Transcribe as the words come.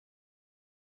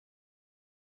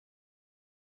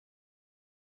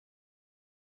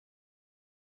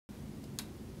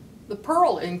The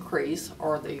purl increase,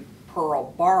 or the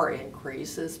purl bar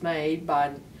increase, is made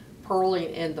by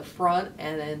purling in the front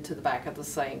and into the back of the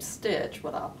same stitch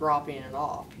without dropping it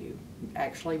off. You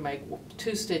actually make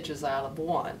 2 stitches out of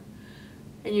 1.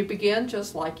 And you begin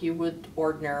just like you would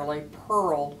ordinarily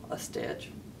purl a stitch,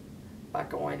 by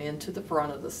going into the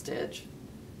front of the stitch,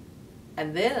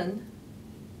 and then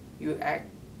you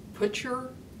put your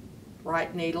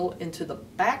right needle into the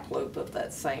back loop of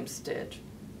that same stitch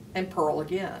and purl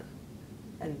again,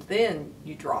 and then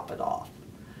you drop it off.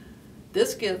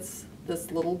 This gets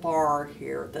this little bar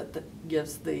here that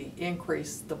gives the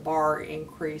bar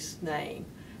increase name,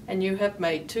 and you have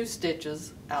made 2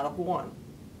 stitches out of 1.